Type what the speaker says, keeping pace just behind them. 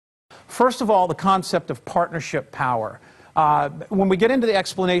First of all, the concept of partnership power. When we get into the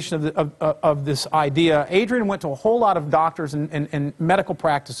explanation of this idea, Adrian went to a whole lot of doctors and medical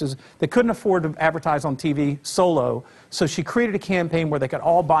practices that couldn't afford to advertise on TV solo, so she created a campaign where they could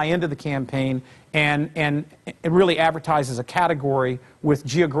all buy into the campaign and really advertise as a category with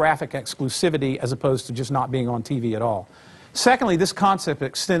geographic exclusivity as opposed to just not being on TV at all. Secondly, this concept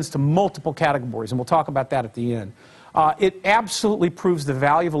extends to multiple categories, and we'll talk about that at the end. It absolutely proves the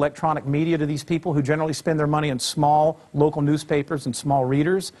value of electronic media to these people who generally spend their money in small local newspapers and small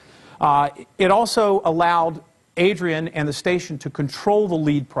readers. It also allowed Adrian and the station to control the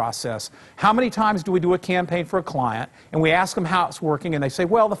lead process. How many times do we do a campaign for a client and we ask them how it's working and they say,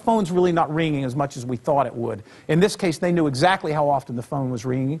 well, the phone's really not ringing as much as we thought it would. In this case, they knew exactly how often the phone was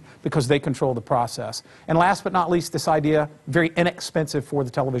ringing because they controlled the process. And last but not least, this idea, very inexpensive for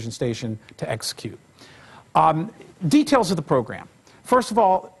the television station to execute. Details of the program. First of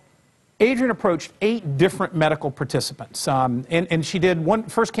all, Adrian approached 8 different medical participants. And she did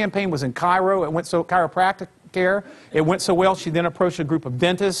first campaign was in Chiro. It went so chiropractic care. It went so well, she then approached a group of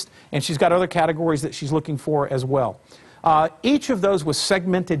dentists, and she's got other categories that she's looking for as well. Each of those was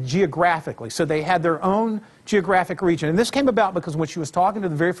segmented geographically, so they had their own geographic region. And this came about because when she was talking to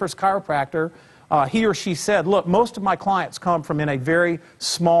the very first chiropractor, he or she said, look, most of my clients come from in a very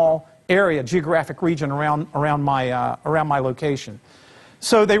small area, geographic region around my location.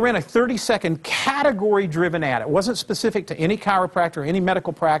 So they ran a 30-second category-driven ad. It wasn't specific to any chiropractor or any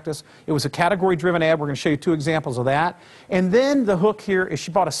medical practice. It was a category-driven ad. We're going to show you 2 examples of that. And then the hook here is she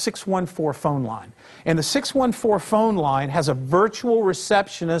bought a 614 phone line. And the 614 phone line has a virtual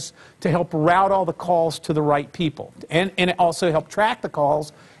receptionist to help route all the calls to the right people. And it also helped track the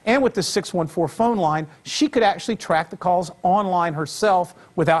calls. And with the 614 phone line, she could actually track the calls online herself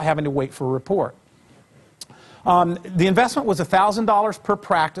without having to wait for a report. The investment was $1,000 per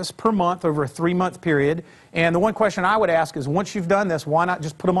practice per month over a 3-month period. And the one question I would ask is, once you've done this, why not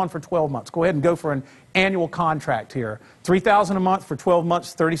just put them on for 12 months? Go ahead and go for an annual contract here. $3,000 a month for 12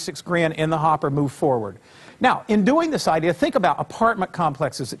 months, 36 grand in the hopper, move forward. Now, in doing this idea, think about apartment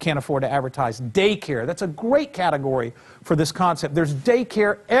complexes that can't afford to advertise. Daycare, that's a great category for this concept. There's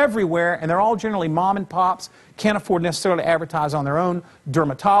daycare everywhere, and they're all generally mom and pops, can't afford necessarily to advertise on their own.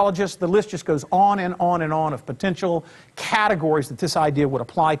 Dermatologists, the list just goes on and on and on of potential categories that this idea would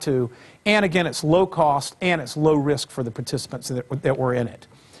apply to. And again, it's low cost and it's low risk for the participants that were in it.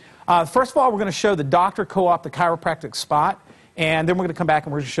 First of all, we're going to show the doctor co-op, the chiropractic spot, and then we're going to come back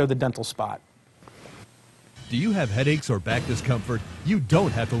and we're going to show the dental spot. Do you have headaches or back discomfort? You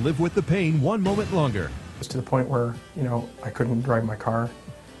don't have to live with the pain one moment longer. It's to the point where, I couldn't drive my car.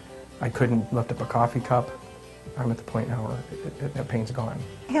 I couldn't lift up a coffee cup. I'm at the point now where that pain's gone.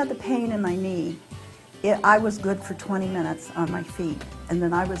 I had the pain in my knee. I was good for 20 minutes on my feet, and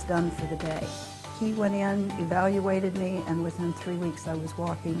then I was done for the day. He went in, evaluated me, and within 3 weeks I was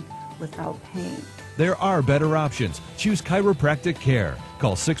walking without pain. There are better options. Choose chiropractic care.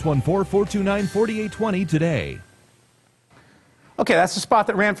 Call 614-429-4820 today. Okay, that's the spot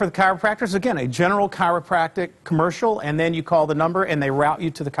that ran for the chiropractors. Again, a general chiropractic commercial, and then you call the number and they route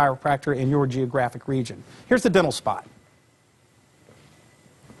you to the chiropractor in your geographic region. Here's the dental spot.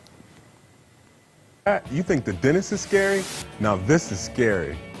 You think the dentist is scary? Now this is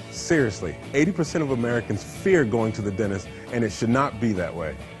scary. Seriously, 80% of Americans fear going to the dentist, and it should not be that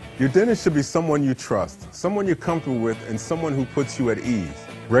way. Your dentist should be someone you trust, someone you're comfortable with, and someone who puts you at ease.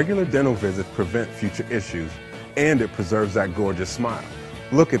 Regular dental visits prevent future issues, and it preserves that gorgeous smile.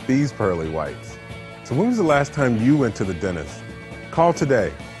 Look at these pearly whites. So when was the last time you went to the dentist? Call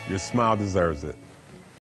today. Your smile deserves it.